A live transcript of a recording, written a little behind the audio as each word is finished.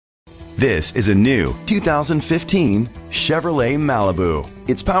This is a new 2015 Chevrolet Malibu.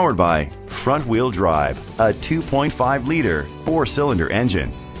 It's powered by front-wheel drive, a 2.5-liter four-cylinder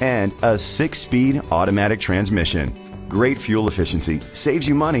engine, and a 6-speed automatic transmission. Great fuel efficiency saves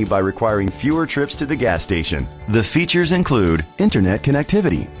you money by requiring fewer trips to the gas station. The features include internet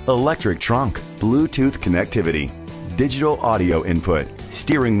connectivity, electric trunk, Bluetooth connectivity, digital audio input,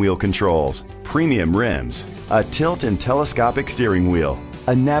 steering wheel controls, premium rims, a tilt and telescopic steering wheel,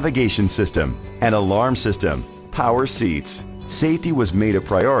 a navigation system, an alarm system, power seats. Safety was made a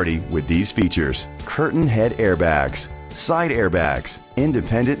priority with these features: curtain head airbags, side airbags,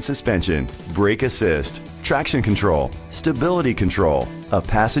 independent suspension, brake assist, traction control, stability control, a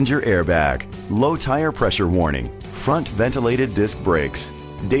passenger airbag, low tire pressure warning, front ventilated disc brakes,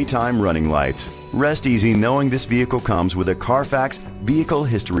 daytime running lights. Rest easy knowing this vehicle comes with a Carfax Vehicle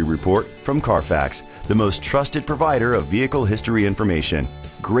History Report from Carfax, the most trusted provider of vehicle history information.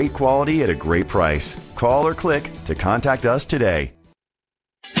 Great quality at a great price. Call or click to contact us today.